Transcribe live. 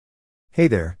Hey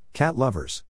there, cat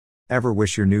lovers. Ever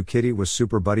wish your new kitty was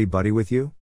super buddy-buddy with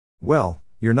you? Well,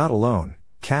 you're not alone.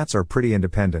 Cats are pretty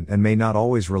independent and may not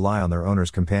always rely on their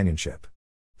owner's companionship.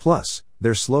 Plus,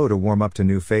 they're slow to warm up to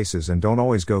new faces and don't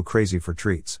always go crazy for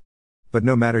treats. But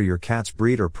no matter your cat's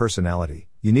breed or personality,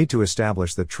 you need to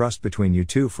establish that trust between you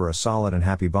two for a solid and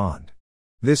happy bond.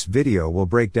 This video will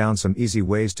break down some easy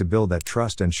ways to build that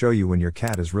trust and show you when your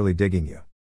cat is really digging you.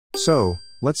 So,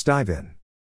 let's dive in.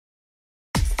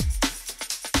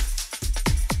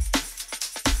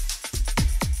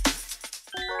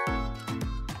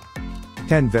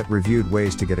 10 vet-reviewed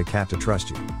ways to get a cat to trust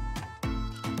you.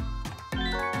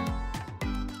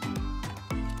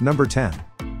 Number 10.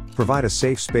 Provide a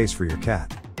safe space for your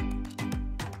cat.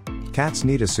 Cats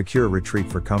need a secure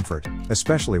retreat for comfort,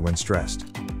 especially when stressed.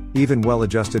 Even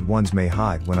well-adjusted ones may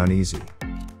hide when uneasy.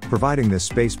 Providing this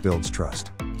space builds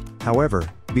trust. However,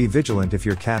 be vigilant if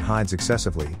your cat hides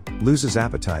excessively, loses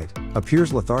appetite,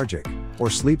 appears lethargic, or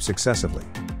sleeps excessively.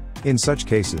 In such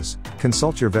cases,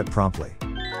 consult your vet promptly.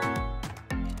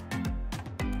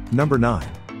 Number 9.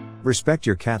 Respect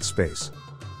your cat's space.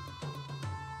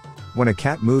 When a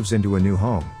cat moves into a new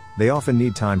home, they often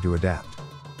need time to adapt.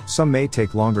 Some may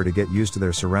take longer to get used to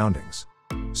their surroundings.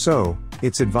 So,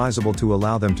 it's advisable to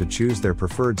allow them to choose their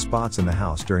preferred spots in the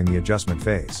house during the adjustment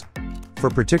phase. For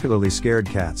particularly scared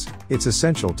cats, it's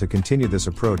essential to continue this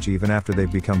approach even after they've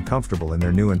become comfortable in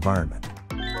their new environment.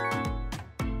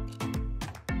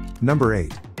 Number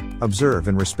 8. Observe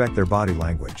and respect their body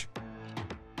language.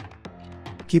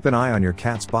 Keep an eye on your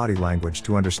cat's body language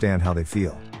to understand how they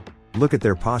feel. Look at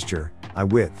their posture, eye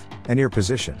width, and ear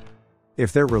position.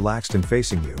 If they're relaxed and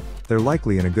facing you, they're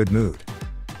likely in a good mood.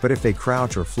 But if they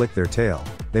crouch or flick their tail,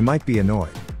 they might be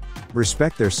annoyed.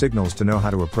 Respect their signals to know how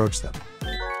to approach them.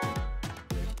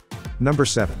 Number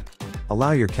 7.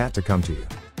 Allow your cat to come to you.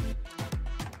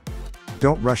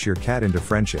 Don't rush your cat into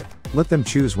friendship, let them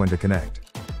choose when to connect.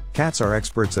 Cats are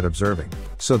experts at observing,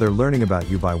 so they're learning about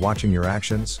you by watching your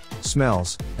actions,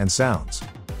 smells, and sounds.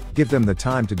 Give them the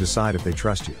time to decide if they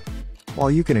trust you. While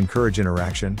you can encourage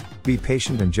interaction, be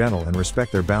patient and gentle and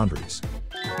respect their boundaries.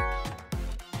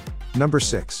 Number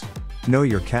 6. Know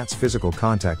your cat's physical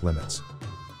contact limits.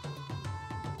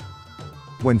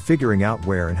 When figuring out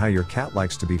where and how your cat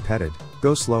likes to be petted,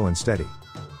 go slow and steady.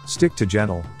 Stick to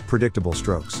gentle, predictable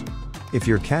strokes. If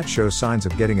your cat shows signs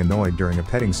of getting annoyed during a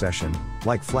petting session,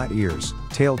 like flat ears,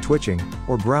 tail twitching,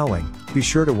 or growling, be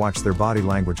sure to watch their body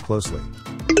language closely.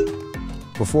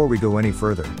 Before we go any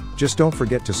further, just don't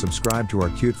forget to subscribe to our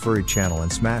cute furry channel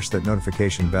and smash that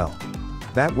notification bell.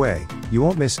 That way, you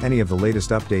won't miss any of the latest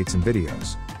updates and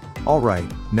videos.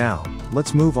 Alright, now,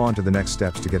 let's move on to the next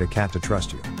steps to get a cat to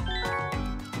trust you.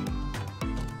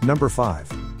 Number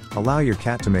 5. Allow your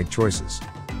cat to make choices.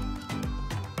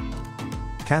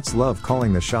 Cats love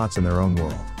calling the shots in their own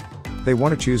world. They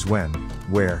want to choose when,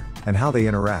 where, and how they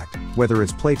interact, whether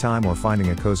it's playtime or finding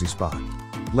a cozy spot.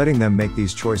 Letting them make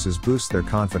these choices boosts their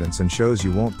confidence and shows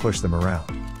you won't push them around.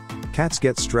 Cats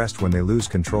get stressed when they lose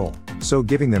control, so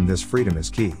giving them this freedom is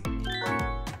key.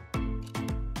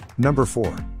 Number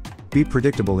 4. Be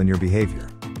predictable in your behavior.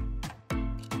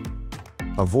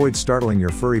 Avoid startling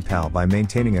your furry pal by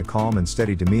maintaining a calm and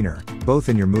steady demeanor, both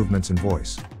in your movements and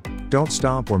voice. Don't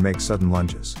stomp or make sudden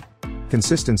lunges.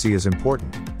 Consistency is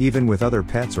important, even with other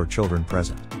pets or children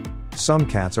present. Some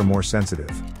cats are more sensitive,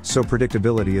 so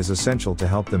predictability is essential to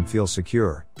help them feel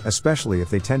secure, especially if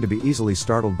they tend to be easily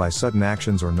startled by sudden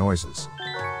actions or noises.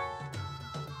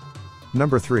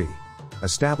 Number 3.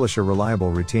 Establish a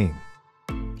reliable routine.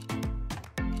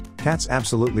 Cats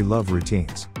absolutely love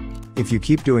routines. If you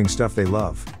keep doing stuff they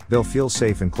love, they'll feel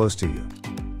safe and close to you.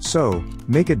 So,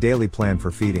 make a daily plan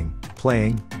for feeding,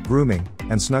 playing, grooming,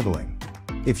 and snuggling.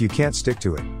 If you can't stick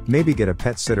to it, maybe get a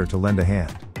pet sitter to lend a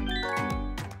hand.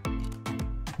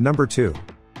 Number 2.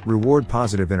 Reward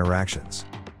positive interactions.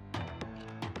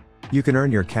 You can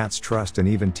earn your cat's trust and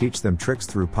even teach them tricks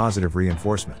through positive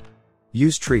reinforcement.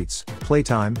 Use treats,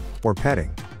 playtime, or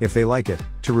petting, if they like it,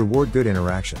 to reward good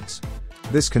interactions.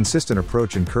 This consistent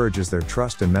approach encourages their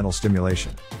trust and mental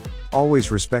stimulation.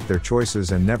 Always respect their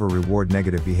choices and never reward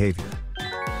negative behavior.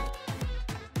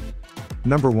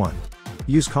 Number 1.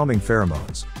 Use calming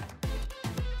pheromones.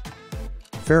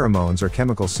 Pheromones are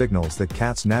chemical signals that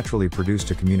cats naturally produce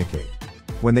to communicate.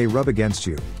 When they rub against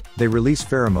you, they release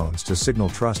pheromones to signal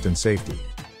trust and safety.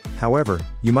 However,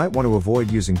 you might want to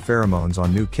avoid using pheromones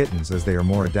on new kittens as they are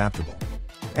more adaptable.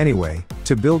 Anyway,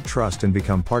 to build trust and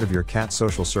become part of your cat's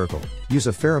social circle, use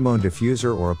a pheromone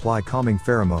diffuser or apply calming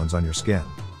pheromones on your skin.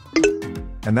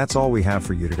 And that's all we have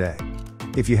for you today.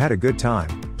 If you had a good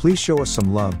time, please show us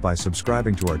some love by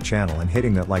subscribing to our channel and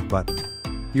hitting that like button.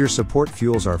 Your support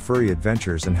fuels our furry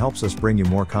adventures and helps us bring you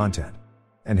more content.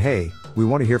 And hey, we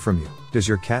want to hear from you. Does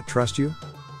your cat trust you?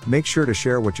 Make sure to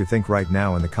share what you think right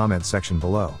now in the comments section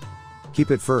below.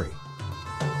 Keep it furry.